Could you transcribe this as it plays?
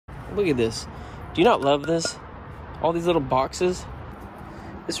Look at this. Do you not love this? All these little boxes.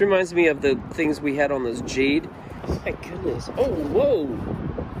 This reminds me of the things we had on those jade. My goodness. Oh, whoa.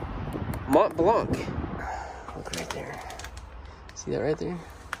 Mont Blanc. Look right there. See that right there?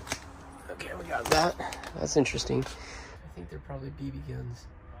 Okay, we got that. That's interesting. I think they're probably BB guns,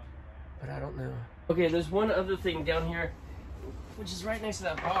 but I don't know. Okay, there's one other thing down here, which is right next to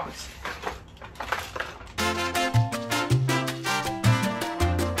that box.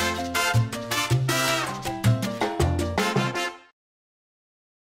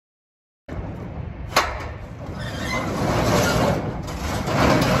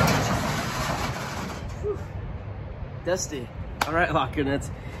 Dusty. All right, lockernuts.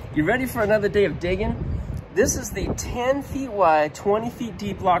 You ready for another day of digging? This is the 10 feet wide, 20 feet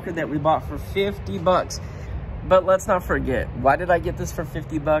deep locker that we bought for 50 bucks. But let's not forget, why did I get this for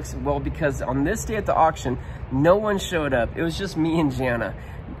 50 bucks? Well, because on this day at the auction, no one showed up. It was just me and Jana.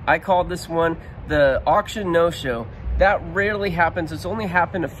 I called this one the auction no-show. That rarely happens. It's only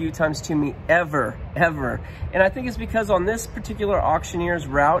happened a few times to me ever. And I think it's because on this particular auctioneer's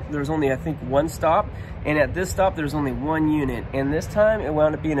route, there's only, I think, one stop. And at this stop, there's only one unit. And this time, it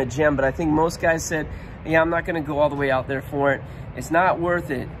wound up being a gem. But I think most guys said, yeah, I'm not going to go all the way out there for it. It's not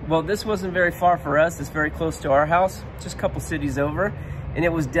worth it. Well, this wasn't very far for us. It's very close to our house, just a couple cities over. And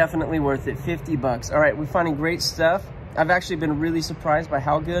it was definitely worth it, 50 bucks. All right, we're finding great stuff. I've actually been really surprised by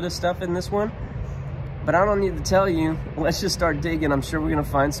how good of stuff in this one. But I don't need to tell you. Let's just start digging. I'm sure we're going to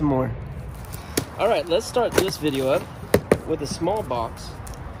find some more. All right, let's start this video up with a small box.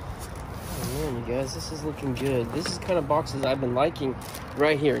 Oh man, you guys, this is looking good. This is kind of boxes I've been liking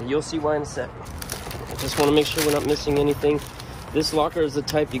right here. You'll see why in a sec. I just want to make sure we're not missing anything. This locker is the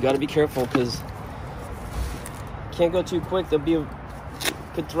type you got to be careful because can't go too quick.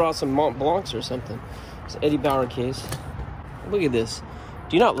 Could throw out some Mont Blancs or something. It's an Eddie Bauer case. Look at this.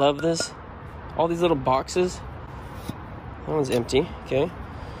 Do you not love this? All these little boxes. That one's empty. Okay.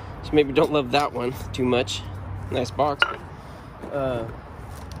 So maybe don't love that one too much. Nice box.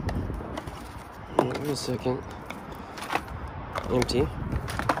 Wait a second. Empty.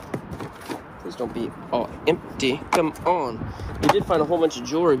 Please don't be all empty. Come on. We did find a whole bunch of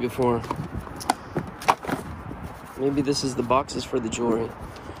jewelry before. Maybe this is the boxes for the jewelry.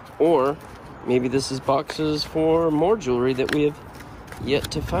 Or maybe this is boxes for more jewelry that we have yet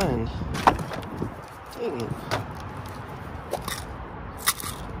to find. Dang it.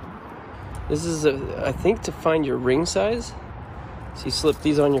 This is, I think, to find your ring size. So you slip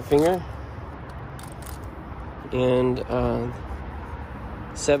these on your finger. And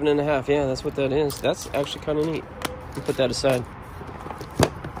 7.5, yeah, that's what that is. That's actually kind of neat. We'll put that aside.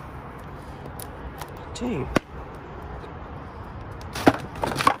 Dang.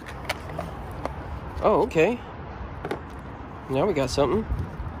 Oh, okay. Now we got something.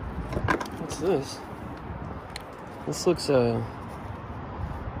 What's this? This looks, this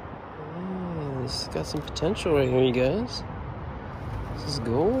got some potential right here, you guys. This is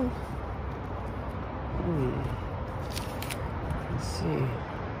gold. Let's see.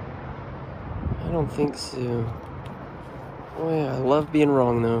 I don't think so. Oh yeah, I love being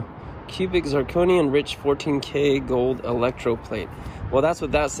wrong though. Cubic zirconium rich 14K gold electroplate. Well, that's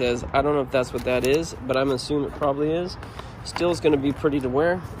what that says. I don't know if that's what that is, but I'm assuming it probably is. Still is going to be pretty to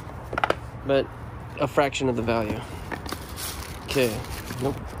wear, but a fraction of the value. Okay.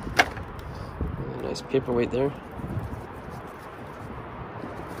 Nope. Nice paperweight there.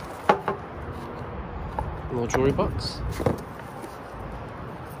 A little jewelry box.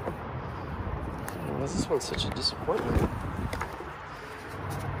 Why is this one such a disappointment?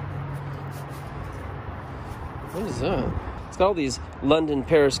 What is that? It's got all these London,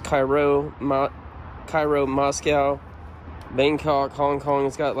 Paris, Cairo, Moscow, Bangkok, Hong Kong.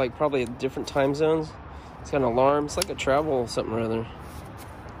 It's got like probably different time zones. It's got an alarm. It's like a travel something or other.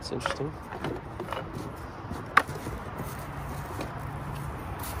 It's interesting.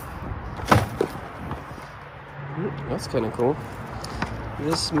 That's kind of cool.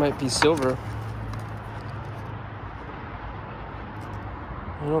 This might be silver.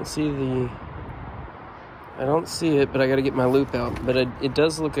 I don't see it, but I got to get my loop out. But it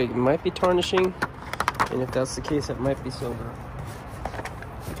does look like it might be tarnishing, and if that's the case, it might be silver.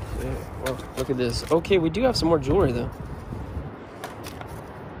 Okay, well, look at this. Okay, we do have some more jewelry though.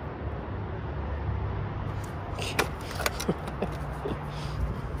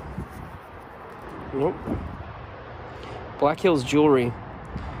 Nope. Black Hills Jewelry.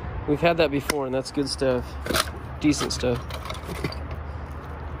 We've had that before, and that's good stuff. Decent stuff.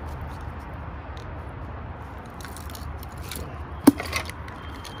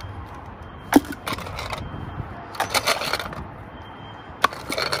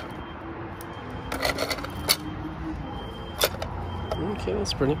 Okay,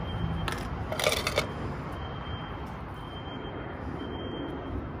 that's pretty.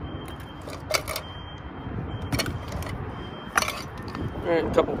 Alright,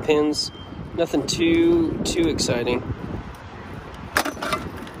 a couple pins. Nothing too exciting.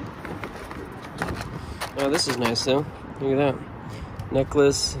 Oh, this is nice though. Look at that.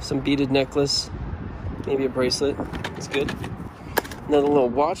 Necklace, some beaded necklace. Maybe a bracelet. That's good. Another little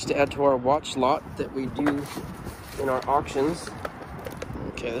watch to add to our watch lot that we do in our auctions.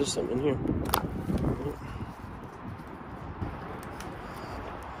 Okay, there's something in here.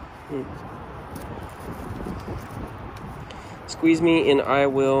 Squeeze me and I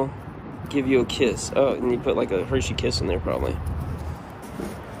will give you a kiss. Oh, and you put like a Hershey Kiss in there probably.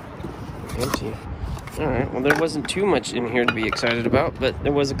 Empty. Alright, well there wasn't too much in here to be excited about, but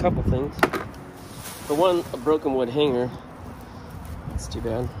there was a couple things. For one, a broken wood hanger. That's too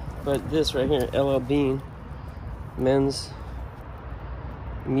bad. But this right here, LL Bean, men's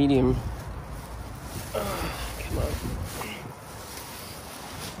medium. Oh, come on.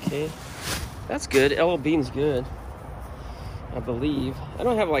 Okay, that's good. LL Bean's good, I believe. I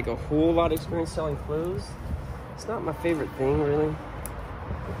don't have like a whole lot of experience selling clothes. It's not my favorite thing, really.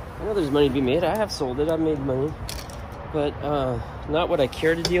 I know there's money to be made. I have sold it. I've made money. But not what I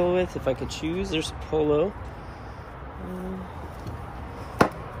care to deal with if I could choose. There's Polo.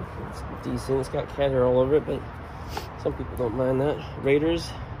 It's decent. It's got cat hair all over it, but some people don't mind that.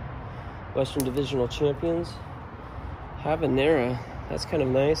 Raiders. Western Divisional Champions. Habanera. That's kind of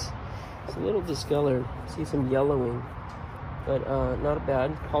nice. It's a little discolored. See some yellowing. But not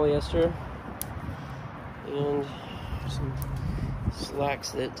bad. Polyester. And some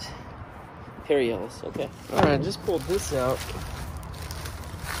slacks that Perielos. Okay. Alright, I just pulled this out.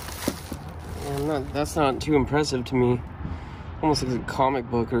 And that's not too impressive to me. Almost looks like a comic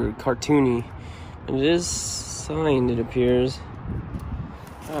book or cartoony. And it is signed, it appears.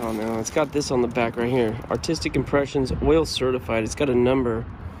 I don't know. It's got this on the back right here. Artistic Impressions, oil certified. It's got a number.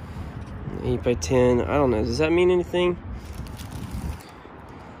 8x10. I don't know. Does that mean anything?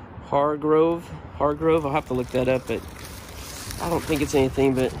 Hargrove. I'll have to look that up, but I don't think it's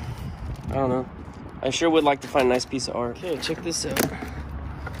anything, but I don't know. I sure would like to find a nice piece of art. Okay, check this out.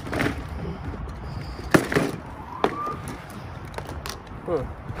 Huh.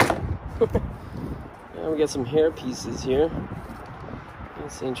 Yeah, we got some hair pieces here.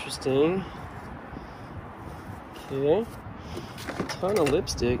 That's interesting. Okay. A ton of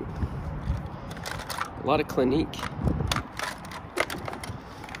lipstick. A lot of Clinique.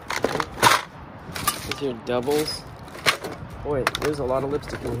 Okay. These are doubles. Boy, there's a lot of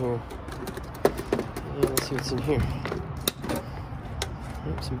lipstick in here. Yeah, let's see what's in here.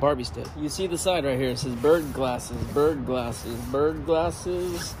 Oh, some Barbie stuff. You see the side right here. It says bird glasses, bird glasses, bird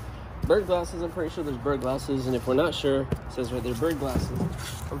glasses. Bird glasses, I'm pretty sure there's bird glasses. And if we're not sure, it says right there, bird glasses.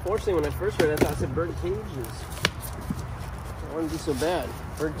 Unfortunately, when I first read it, I thought it said bird cages. That wouldn't be so bad.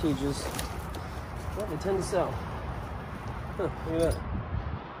 Bird cages. Well, they tend to sell. Huh, look at that.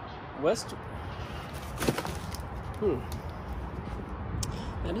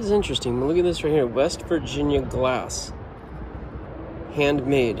 That is interesting. Look at this right here. West Virginia glass.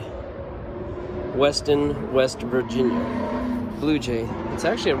 Handmade. Weston, West Virginia. Blue Jay. It's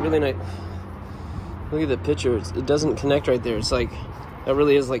actually a really nice... Look at the picture. It doesn't connect right there. It's like... That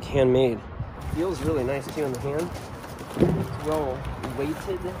really is like handmade. Feels really nice too in the hand. It's well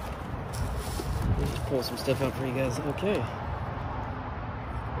weighted. Let me just pull some stuff out for you guys. Okay.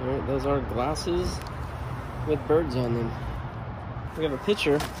 Alright, those are glasses with birds on them. We have a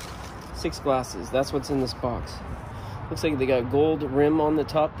picture, 6 glasses. That's what's in this box. Looks like they got gold rim on the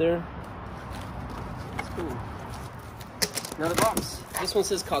top there. That's cool. Another box. This one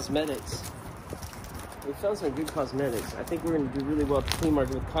says cosmetics. We found some good cosmetics. I think we're going to do really well at the flea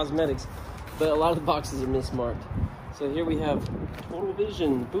market with cosmetics, but a lot of the boxes are mismarked. So here we have Total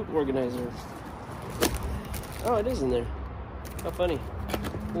Vision boot organizer. Oh, it is in there. How funny.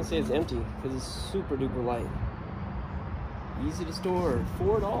 I'm going to say it's empty because it's super duper light. Easy to store, $4.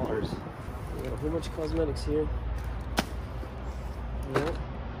 We got a whole bunch of cosmetics here. Yeah.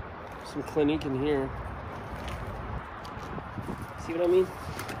 Some Clinique in here. See what I mean?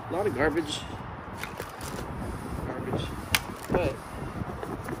 A lot of garbage. But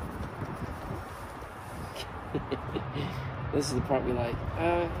this is the part we like.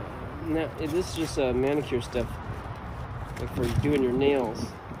 No, this is just manicure stuff, like for doing your nails.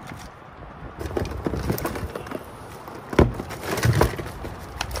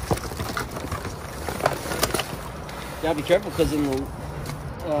 Gotta be careful because in the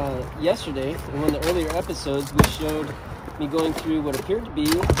yesterday, in one of the earlier episodes, we showed me going through what appeared to be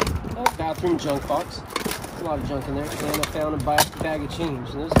a bathroom junk box. a lot of junk in there. And I found a bag of change.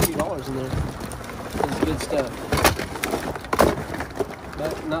 And there's $2 in there. It's good stuff.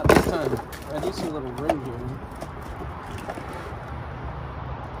 But not this time. I do see a little ring here.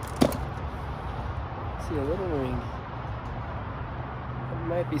 See a little ring. It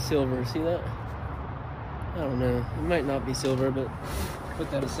might be silver. See that? I don't know. It might not be silver, but put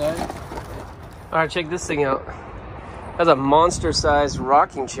that aside. All right, check this thing out. It has a monster-sized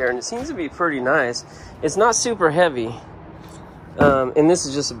rocking chair, and it seems to be pretty nice. It's not super heavy, and this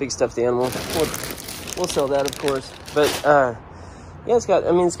is just a big stuffed animal. We'll sell that, of course. But yeah, it's got.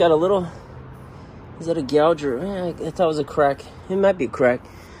 I mean, it's got a little. Is that a gouge or? I thought it was a crack. It might be a crack,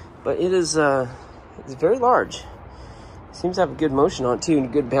 but it is. It's very large. It seems to have a good motion on it too,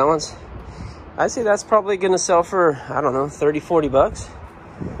 and good balance. I'd say that's probably going to sell for, I don't know, 30, 40 bucks.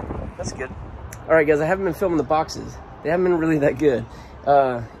 That's good. All right, guys, I haven't been filming the boxes. They haven't been really that good.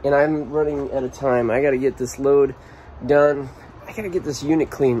 And I'm running out of time. I got to get this load done. I got to get this unit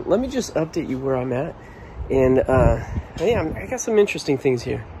clean. Let me just update you where I'm at. And yeah, I got some interesting things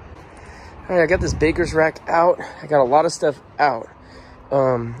here. All right, I got this baker's rack out. I got a lot of stuff out.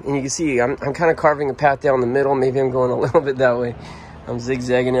 And you can see I'm kind of carving a path down the middle. Maybe I'm going a little bit that way. I'm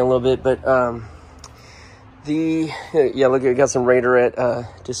zigzagging it a little bit, but yeah, look, I got some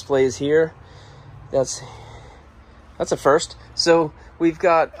Raiderette displays here. That's a first. So we've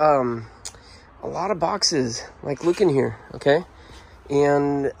got a lot of boxes. Like, look in here, okay?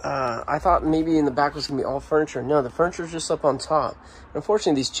 And I thought maybe in the back was gonna be all furniture. No, the furniture's just up on top.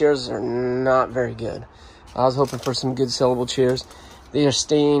 Unfortunately, these chairs are not very good. I was hoping for some good sellable chairs. They are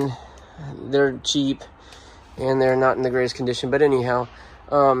stained. They're cheap. And they're not in the greatest condition. But anyhow,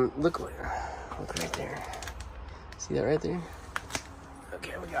 look right there. See that right there?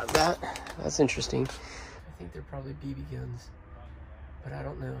 Okay, we got that. That's interesting. I think they're probably BB guns, but I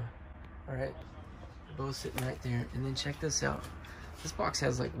don't know. All right, they're both sitting right there. And then check this out. This box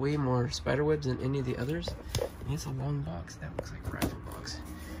has like way more spider webs than any of the others. And it's a long box. That looks like a rifle box.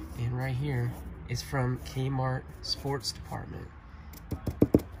 And right here is from Kmart Sports Department.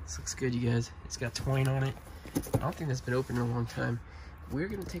 This looks good, you guys. It's got twine on it. I don't think that's been open in a long time. We're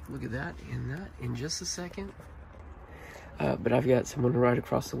gonna take a look at that in just a second. But I've got someone right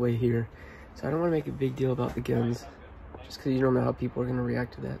across the way here. So I don't wanna make a big deal about the guns, just because you don't know how people are gonna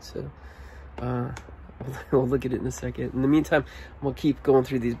react to that. So we'll look at it in a second. In the meantime, we'll keep going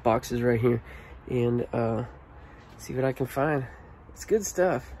through these boxes right here and see what I can find. It's good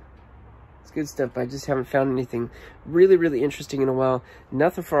stuff. It's good stuff, but I just haven't found anything really, really interesting in a while.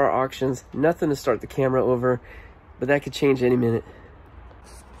 Nothing for our auctions, nothing to start the camera over, but that could change any minute.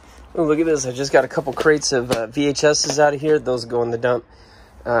 Oh, look at this. I just got a couple crates of VHSs out of here. Those go in the dump.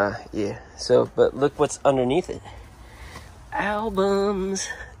 Yeah, so, but look what's underneath it. Albums.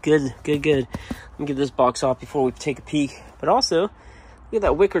 Good, good, good. Let me get this box off before we take a peek. But also, look at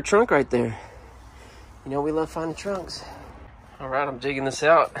that wicker trunk right there. You know, we love finding trunks. All right, I'm digging this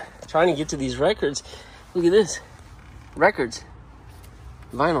out. Trying to get to these records. Look at this. Records.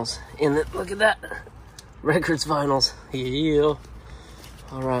 Vinyls. And then, look at that. Records, vinyls. Yeah.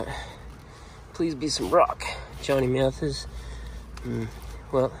 All right. Please be some rock. Johnny Mathis.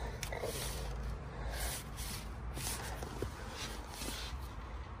 Well.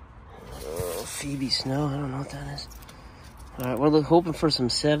 Phoebe Snow. I don't know what that is. All right, we're hoping for some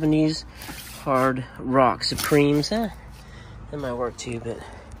 70s hard rock. Supremes. That might work too, but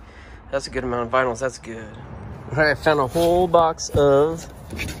that's a good amount of vinyls. That's good. All right, I found a whole box of,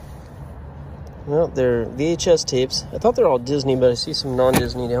 well, they're VHS tapes. I thought they're all Disney, but I see some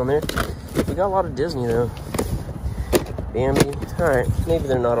non-Disney down there. We got a lot of Disney though. Bambi. All right, maybe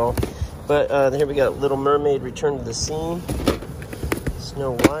they're not all, but here we got Little Mermaid, Return to the Sea,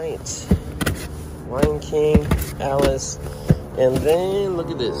 Snow White, Lion King, Alice, and then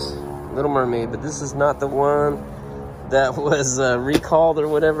look at this, Little Mermaid. But this is not the one that was recalled or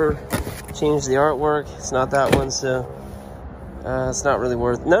whatever, changed the artwork. It's not that one, so it's not really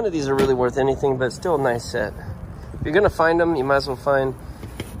worth, none of these are really worth anything, but still a nice set. If you're gonna find them, you might as well find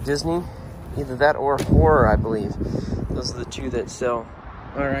Disney, either that or horror, I believe. Those are the two that sell.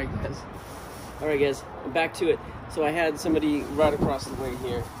 All right, guys, back to it. So I had somebody right across the way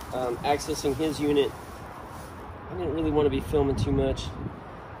here, accessing his unit. I didn't really want to be filming too much.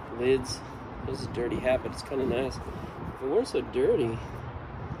 Lids. This is a dirty hat, but it's kind of nice. If it weren't so dirty,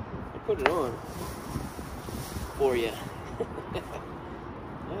 I'd put it on for you.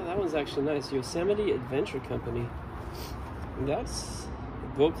 Oh, that one's actually nice. Yosemite Adventure Company. That's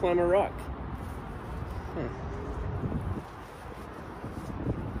Go Climb a Rock. Huh.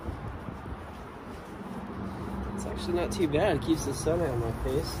 It's actually not too bad. It keeps the sun out of my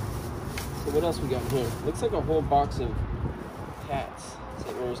face. So what else we got in here? Looks like a whole box of hats.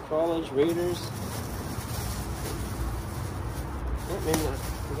 St. Mary's College, Raiders. Oh, maybe not.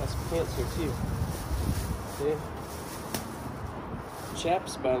 We got some pants here too. Okay.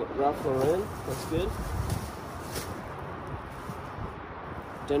 Chaps by Ralph Lauren. That's good.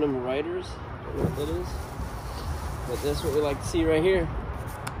 Denim Riders. Don't know what that is. But that's what we like to see right here.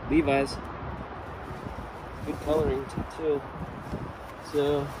 Levi's. Good coloring too.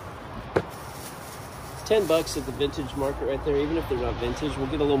 So it's $10 at the vintage market right there. Even if they're not vintage, we'll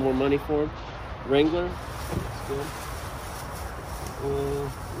get a little more money for them. Wrangler. That's good.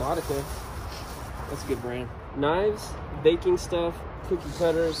 Nautica. That's a good brand. Knives, baking stuff, cookie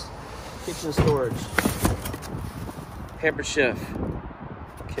cutters, kitchen storage. Pampered Chef.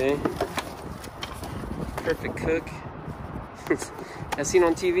 Okay. Perfect Cook. As seen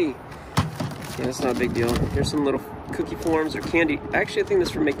on TV. Yeah, that's not a big deal. Here's some little cookie forms or candy. Actually, I think this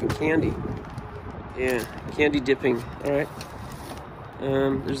is for making candy. Yeah, candy dipping. All right.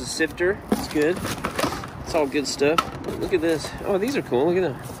 There's a sifter. It's good. It's all good stuff. Look at this. Oh, these are cool. Look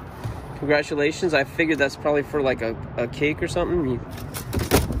at that. Congratulations. I figured that's probably for like a cake or something.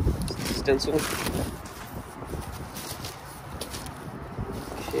 Stencil.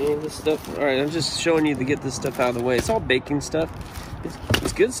 Okay, this stuff. All right, I'm just showing you to get this stuff out of the way. It's all baking stuff.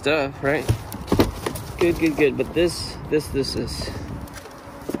 It's good stuff, right? Good. But this is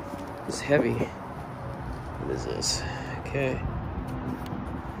heavy. What is this? Okay.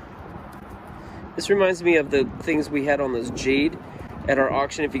 This reminds me of the things we had on those jade at our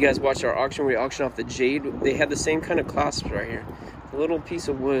auction. If you guys watched our auction, we auctioned off the jade. They had the same kind of clasps right here. A little piece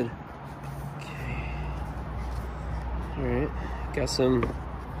of wood. Okay. All right. Got some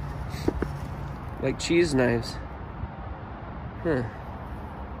like cheese knives. Huh.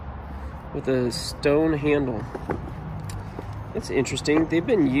 With a stone handle. It's interesting. They've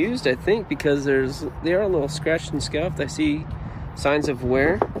been used, I think, because they are a little scratched and scuffed. I see signs of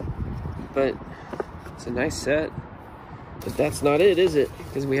wear, but it's a nice set. But that's not it, is it?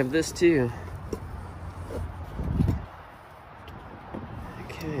 Because we have this too.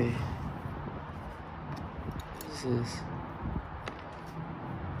 Okay. What is this?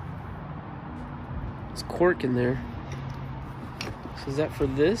 There's cork in there. So is that for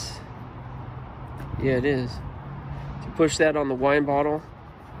this? Yeah, it is. To push that on the wine bottle,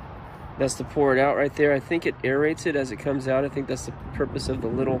 that's to pour it out right there. I think it aerates it as it comes out. I think that's the purpose of the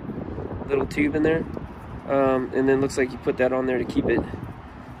little tube in there. And then looks like you put that on there to keep it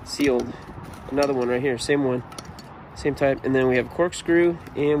sealed. Another one right here, same one, same type. And then we have corkscrew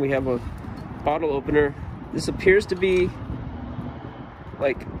and we have a bottle opener. This appears to be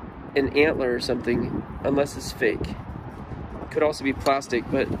like an antler or something, unless it's fake. Could also be plastic,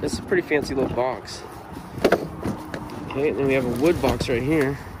 but it's a pretty fancy little box. Okay, and then we have a wood box right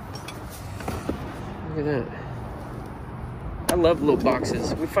here. Look at that. I love little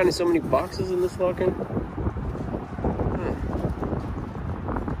boxes. We're finding so many boxes in this locker. Huh.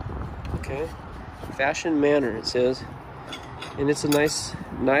 Okay. Fashion Manor, it says. And it's a nice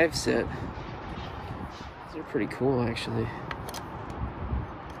knife set. These are pretty cool, actually.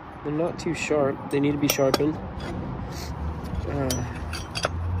 They're not too sharp. They need to be sharpened.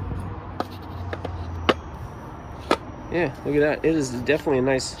 Yeah, look at that. It is definitely a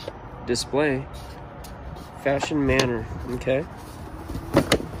nice display. Fashion Manor. Okay.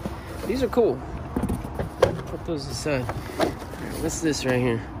 These are cool. Put those aside. What's this right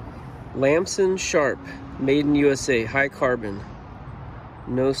here? Lamson Sharp. Made in USA. High carbon.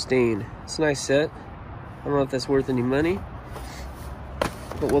 No stain. It's a nice set. I don't know if that's worth any money,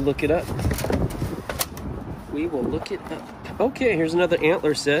 but we'll look it up. We will look it up. Okay, here's another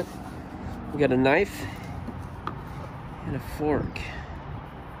antler set. We got a knife and a fork.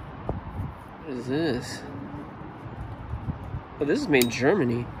 What is this? Oh, this is made in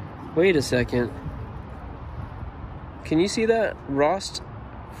Germany. Wait a second. Can you see that? Rost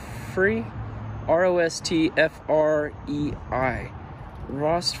free? R-O-S-T-F-R-E-I.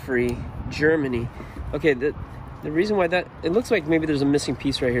 Rost free, Germany. Okay, the reason why that, it looks like maybe there's a missing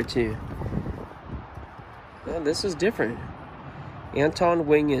piece right here too. Oh, this is different. Anton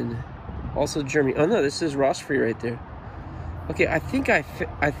Wingen, also Germany. Oh no, this is Rost free right there. Okay, I think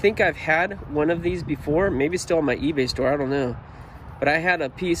I've had one of these before. Maybe still on my eBay store. I don't know. But I had a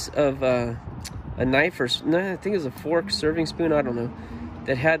piece of a knife or no, I think it was a fork, serving spoon. I don't know.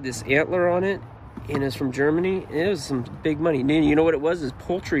 That had this antler on it, and it's from Germany. And it was some big money. You know what it was? Is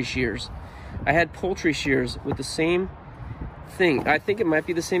poultry shears. I had poultry shears with the same thing. I think it might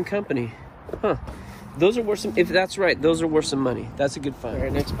be the same company. Huh. Those are worth some. If that's right, those are worth some money. That's a good find. All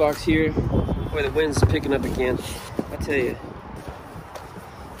right, next box here. Boy, the wind's picking up again. I tell you.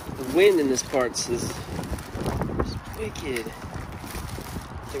 The wind in this parts is wicked.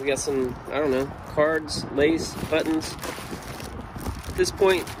 Okay, we got some, I don't know, cards, lace, buttons. At this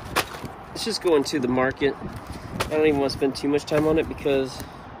point, let's just go into the market. I don't even want to spend too much time on it because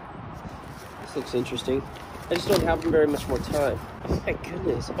this looks interesting. I just don't have very much more time. Oh my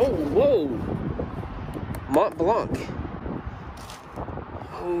goodness. Oh, whoa! Mont Blanc.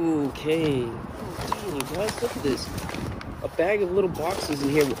 Okay. Oh, dang, you guys, look at this. A bag of little boxes in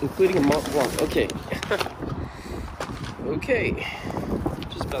here, including a Mont Blanc. Okay. Okay.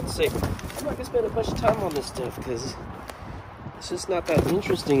 Just about to say, I'm not gonna spend a bunch of time on this stuff because it's just not that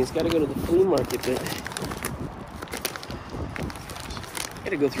interesting. It's got to go to the flea market, but I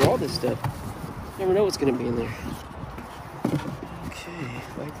gotta go through all this stuff. Never know what's gonna be in there. Okay,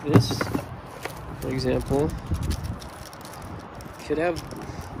 like this, for example, could have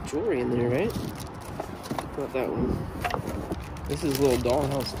jewelry in there, right? Not that one. This is little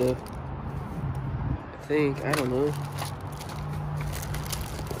dollhouse stuff. I think, I don't know.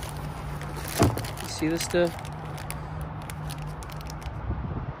 You see this stuff?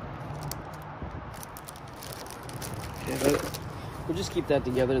 Okay, we'll just keep that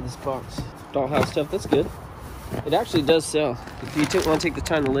together, this box. Dollhouse stuff, that's good. It actually does sell. If you want to take the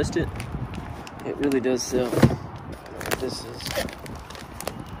time to list it, it really does sell. I don't know what this is.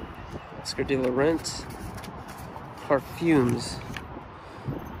 Oscar de la Rent. Perfumes.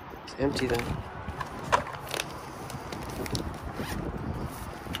 It's empty though.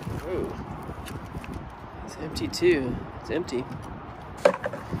 Oh. It's empty too. It's empty.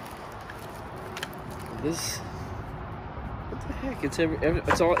 This. What the heck?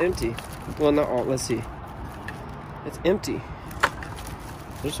 It's all empty. Well, not all. Let's see. It's empty.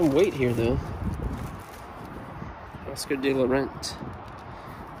 There's some weight here though. Oscar de la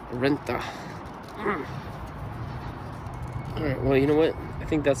Renta. Alright, well, you know what? I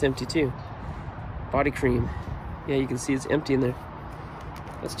think that's empty too. Body cream. Yeah, you can see it's empty in there.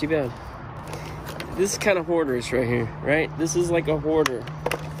 That's too bad. This is kind of hoarderish right here, right? This is like a hoarder.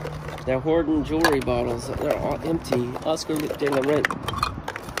 They're hoarding jewelry bottles. They're all empty. Oscar de la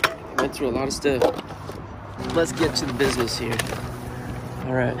Renta. Went through a lot of stuff. Let's get to the business here.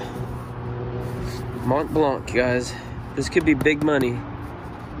 Alright. Mont Blanc, guys. This could be big money.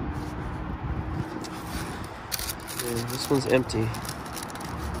 This one's empty.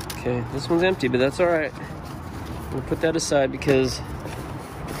 Okay, this one's empty, but that's alright. We'll put that aside because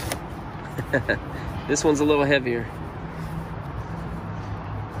this one's a little heavier.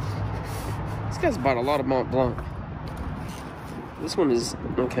 This guy's bought a lot of Mont Blanc. This one is,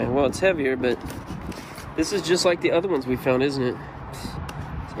 okay, well, it's heavier, but this is just like the other ones we found, isn't it?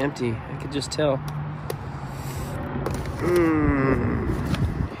 It's empty. I could just tell.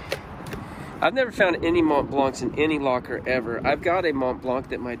 I've never found any Mont Blancs in any locker ever. I've got a Mont Blanc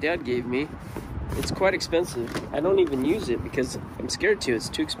that my dad gave me. It's quite expensive. I don't even use it because I'm scared to. It's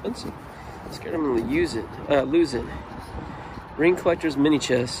too expensive. I'm scared I'm gonna lose it. Ring collector's mini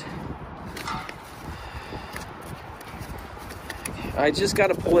chest. I just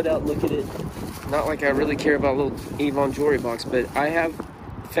gotta pull it out and look at it. Not like I really care about a little Avon jewelry box, but I have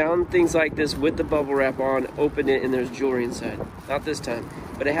found things like this with the bubble wrap on, opened it, and there's jewelry inside. Not this time,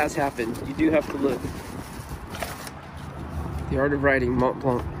 but it has happened. You do have to look. The Art of Writing, Mont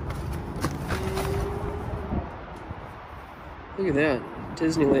Blanc. Look at that.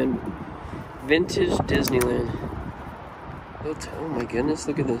 Disneyland. Vintage Disneyland. Oh my goodness,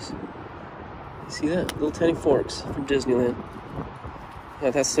 look at this. You see that? Little tiny forks from Disneyland. Yeah,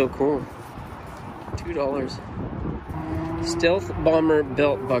 that's so cool. $2. Stealth Bomber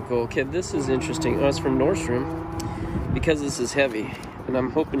Belt Buckle. Okay, this is interesting. Oh, it's from Nordstrom because this is heavy, and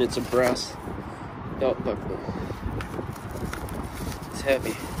I'm hoping it's a brass belt buckle. It's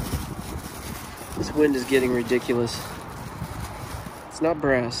heavy. This wind is getting ridiculous. It's not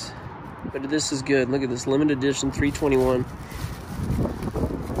brass, but this is good. Look at this, limited edition 321.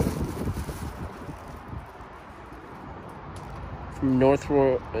 From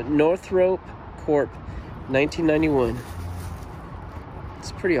Northrop Corp, 1991.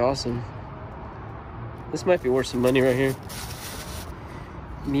 It's pretty awesome. This might be worth some money right here.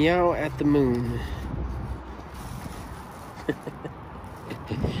 Meow at the Moon. Look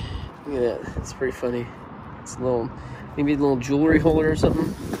at that. It's pretty funny. It's a little, maybe a little jewelry holder or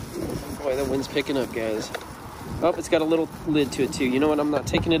something. Boy, that wind's picking up, guys. Oh, it's got a little lid to it too. You know what? I'm not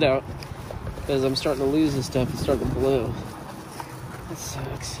taking it out because I'm starting to lose this stuff. It's starting to blow. That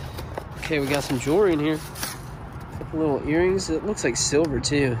sucks. Okay, we got some jewelry in here. A couple little earrings. It looks like silver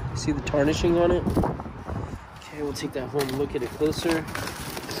too. See the tarnishing on it? Okay, we'll take that home and look at it closer.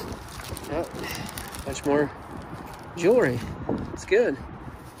 Oh, much more jewelry. It's good.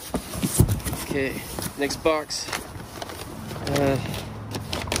 Okay, next box.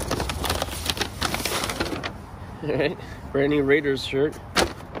 Alright, brand new Raiders shirt.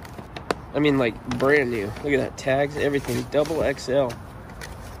 I mean, like, brand new. Look at that, tags, everything, double XL.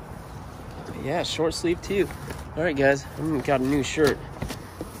 Yeah, short sleeve too. Alright guys, I got a new shirt.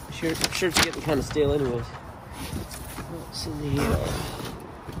 Shirt's getting kind of stale anyways. What's in here?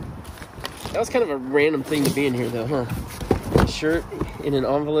 That was kind of a random thing to be in here though, huh? A shirt in an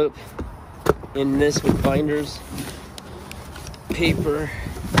envelope, in this with binders, paper.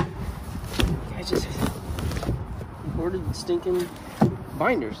 I just hoarded stinking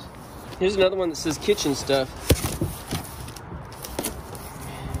binders. Here's another one that says kitchen stuff.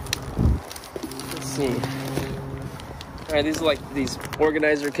 Let's see. Alright, these are like these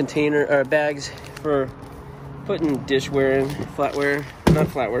organizer container bags for putting dishware in, flatware, not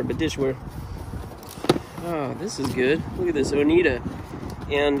flatware, but dishware. Oh, this is good. Look at this, Oneida.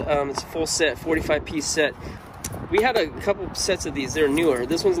 And it's a full set, 45-piece set. We had a couple sets of these. They're newer.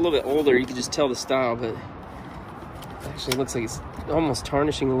 This one's a little bit older. You can just tell the style, but it actually looks like it's almost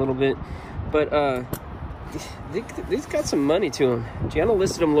tarnishing a little bit. But these got some money to them. Gianna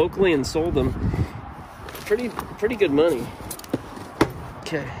listed them locally and sold them. Pretty good money.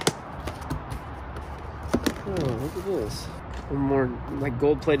 Okay. Oh, look at this. One more like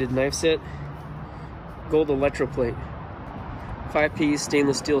gold-plated knife set. Gold electroplate. 5-piece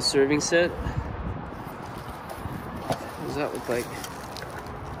stainless steel serving set. What does that look like?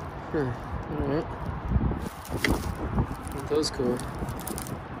 Huh. Alright. Aren't those cool?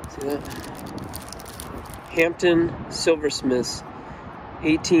 See that? Hampton Silversmiths.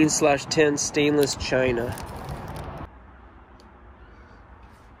 18/10 stainless china.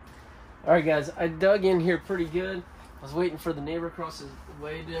 Alright guys, I dug in here pretty good. I was waiting for the neighbor across the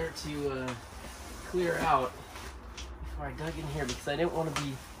way there to clear out before I dug in here because I didn't want to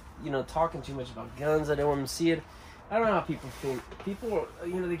be, you know, talking too much about guns. I didn't want them to see it. I don't know how people think. People,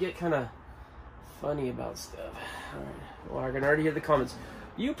 you know, they get kind of funny about stuff. Alright, well, I can already hear the comments.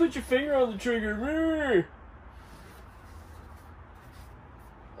 You put your finger on the trigger.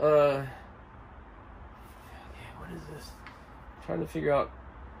 Okay, what is this? I'm trying to figure out.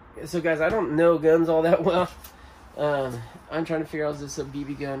 So guys, I don't know guns all that well. I'm trying to figure out, is this a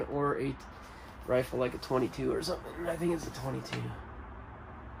BB gun or a rifle like a 22 or something? I think it's a 22.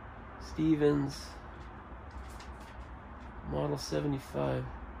 Stevens. Model 75.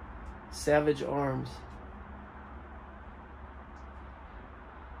 Savage Arms.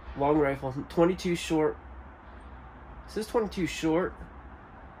 Long rifle. 22 short. Is this 22 short?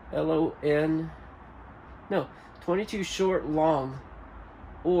 LON. No, 22 short long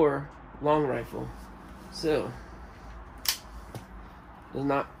or long rifle. So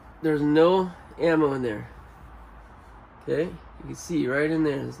there's no ammo in there. Okay, you can see right in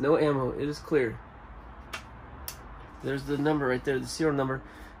there, there's no ammo. It is clear. There's the number right there, the serial number.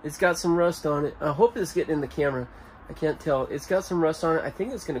 It's got some rust on it. I hope it's getting in the camera. I can't tell. It's got some rust on it. I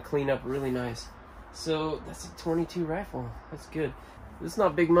think it's gonna clean up really nice. So that's a 22 rifle. That's good. It's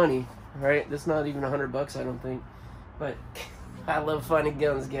not big money, right? That's not even $100, I don't think. But I love finding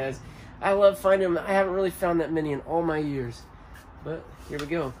guns, guys. I love finding them. I haven't really found that many in all my years. But here we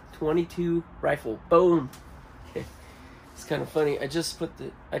go. 22 rifle. Boom. Okay. It's kind of funny. I just put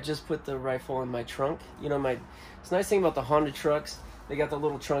the rifle in my trunk. You know, it's a nice thing about the Honda trucks. They got the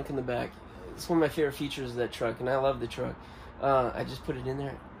little trunk in the back. It's one of my favorite features of that truck, and I love the truck. I just put it in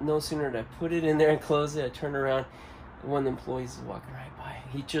there. No sooner did I put it in there and close it, I turned around. One of the employees is walking right by.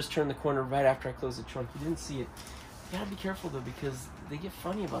 He just turned the corner right after I closed the trunk. He didn't see it. You gotta be careful though, because they get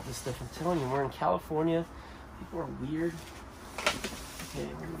funny about this stuff. I'm telling you, we're in California. People are weird. Okay,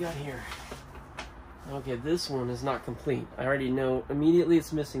 what do we got here? Okay, this one is not complete. I already know immediately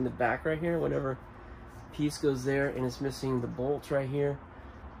it's missing the back right here. Whatever piece goes there, and it's missing the bolts right here.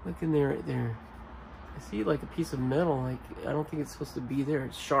 Look in there, right there. I see like a piece of metal. Like, I don't think it's supposed to be there.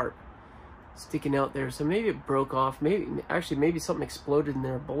 It's sharp, sticking out there. So maybe it broke off. Maybe something exploded in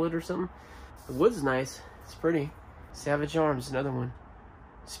there, a bullet or something. The wood's nice. It's pretty. Savage Arms, another one.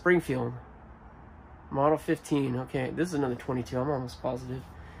 Springfield. Model 15. Okay, this is another 22. I'm almost positive.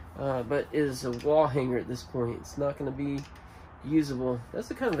 But it is a wall hanger at this point. It's not going to be usable.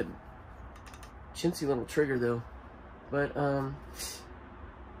 That's a kind of a chintzy little trigger though. But, alright,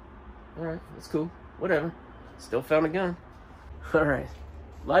 that's cool. Whatever. Still found a gun. Alright.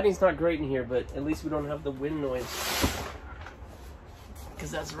 Lighting's not great in here, but at least we don't have the wind noise.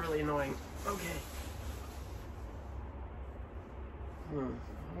 Because that's really annoying. Okay. I don't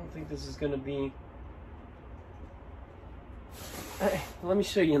think this is going to be... Hey, let me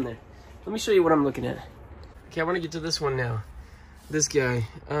show you in there. Let me show you what I'm looking at. Okay, I want to get to this one now. this guy.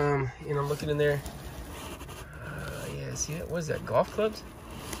 And I'm looking in there. Yeah, see it? What is that? Golf clubs?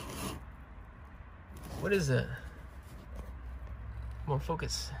 What is that? Come on,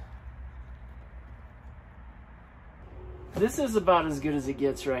 focus. This is about as good as it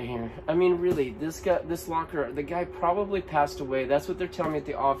gets right here. I mean, really, this locker, the guy probably passed away. That's what they're telling me at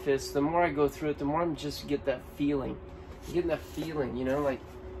the office. The more I go through it, the more I'm just get that feeling. I'm getting that feeling, you know, like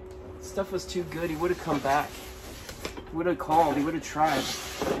stuff was too good. He would have come back. He would have called. He would have tried.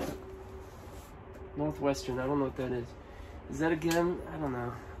 Northwestern, I don't know what that is. Is that a gun? I don't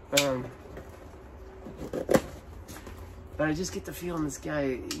know. But I just get the feeling this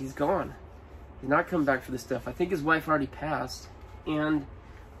guy, he's gone. He's not coming back for this stuff. I think his wife already passed, and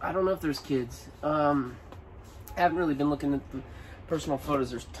I don't know if there's kids. I haven't really been looking at the personal photos.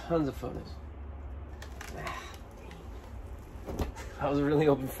 There's tons of photos. I was really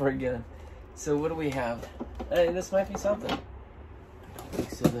hoping for a gun. So what do we have? Hey, this might be something. I don't think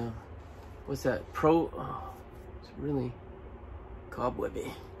so though. What's that? Oh, it's really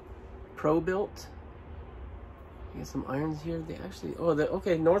cobwebby. Pro built. You got some irons here. They actually,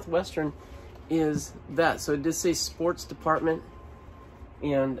 okay, Northwestern is that. So it does say sports department,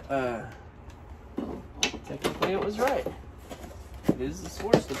 and technically it was right. It is the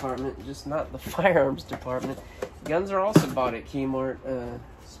sports department, just not the firearms department. Guns are also bought at Kmart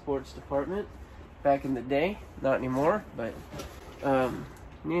sports department back in the day. Not anymore, but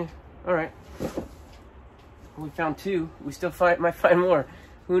yeah, all right. We found 2. We still might find more.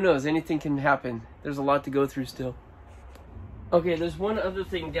 Who knows? Anything can happen. There's a lot to go through still. Okay, there's one other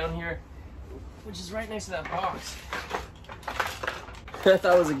thing down here, which is right next to that box. I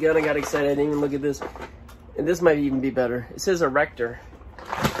thought it was a gun. I got excited. I didn't even look at this. And this might even be better. It says erector.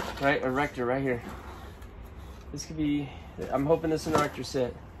 Right? Erector right here. This could be... I'm hoping this is an erector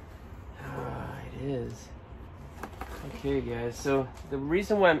set. It is. Okay, guys. So the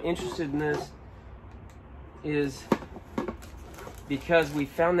reason why I'm interested in this is because we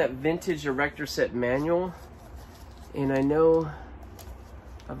found that vintage erector set manual, and I know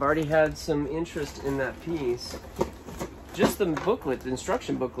I've already had some interest in that piece. Just the booklet, the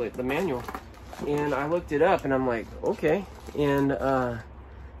instruction booklet, the manual, and I looked it up and I'm like, okay. And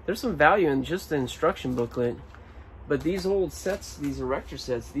there's some value in just the instruction booklet, but these old sets, these erector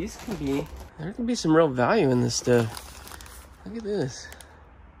sets, there can be some real value in this stuff. Look at this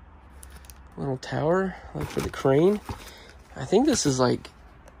little tower, like for the crane. I think this is like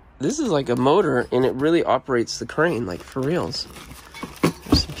a motor, and it really operates the crane, like for reals.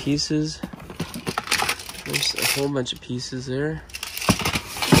 There's some pieces. There's a whole bunch of pieces there.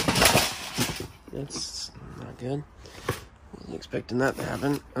 That's not good. Wasn't expecting that to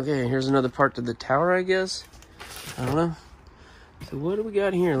happen. Okay, here's another part to the tower, I guess. I don't know. So what do we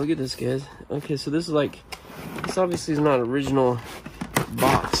got here? Look at this, guys. Okay, so this obviously is not an original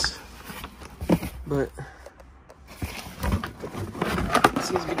box, but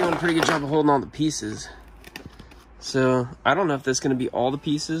seems to be doing a pretty good job of holding all the pieces. So I don't know if that's going to be all the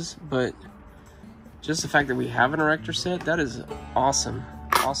pieces, but just the fact that we have an erector set, that is awesome.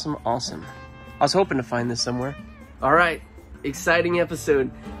 Awesome, awesome. I was hoping to find this somewhere. All right, exciting episode.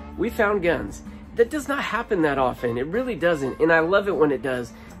 We found guns. That does not happen that often. It really doesn't, and I love it when it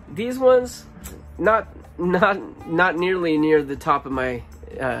does. These ones, not nearly near the top of my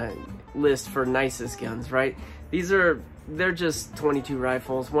list for nicest guns, right? They're just 22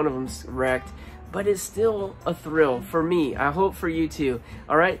 rifles. One of them's wrecked, but it's still a thrill for me. I hope for you too,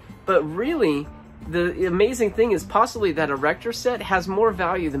 all right? But really, the amazing thing is possibly that erector set has more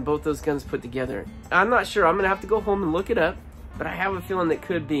value than both those guns put together. I'm not sure. I'm gonna have to go home and look it up, but I have a feeling that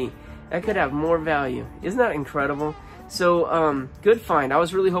could have more value. Isn't that incredible? So good find. I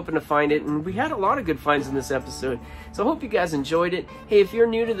was really hoping to find it, and we had a lot of good finds in this episode. So I hope you guys enjoyed it. Hey, if you're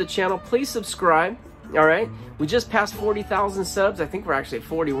new to the channel, please subscribe. All right, we just passed 40,000 subs. I think we're actually at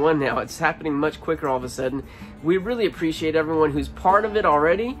 41 now. It's happening much quicker all of a sudden. We really appreciate everyone who's part of it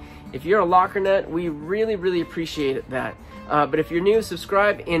already. If you're a locker nut, we really, really appreciate that. But if you're new,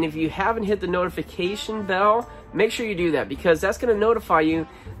 subscribe. And if you haven't hit the notification bell, make sure you do that, because that's going to notify you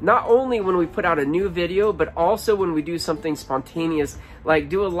not only when we put out a new video, but also when we do something spontaneous, like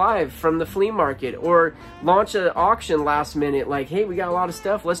do a live from the flea market or launch an auction last minute. Like, hey, we got a lot of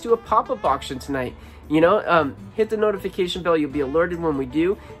stuff. Let's do a pop-up auction tonight. You know, hit the notification bell. You'll be alerted when we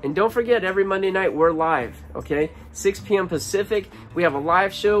do. And don't forget, every Monday night, we're live, okay? 6 p.m. Pacific. We have a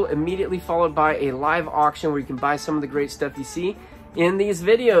live show immediately followed by a live auction where you can buy some of the great stuff you see in these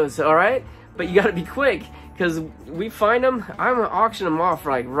videos, all right? But you got to be quick, because we find them. I'm going to auction them off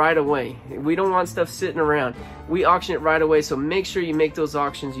like right away. We don't want stuff sitting around. We auction it right away, so make sure you make those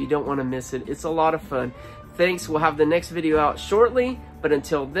auctions. You don't want to miss it. It's a lot of fun. Thanks. We'll have the next video out shortly. But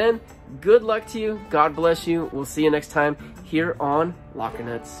until then, good luck to you. God bless you. We'll see you next time here on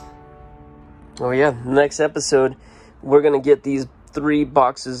Lockernuts. Oh yeah, next episode, we're going to get these 3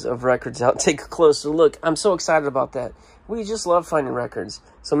 boxes of records out. Take a closer look. I'm so excited about that. We just love finding records.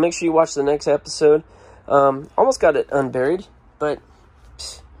 So make sure you watch the next episode. Almost got it unburied, but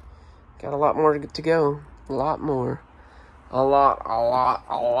got a lot more to go. A lot more. A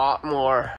lot more.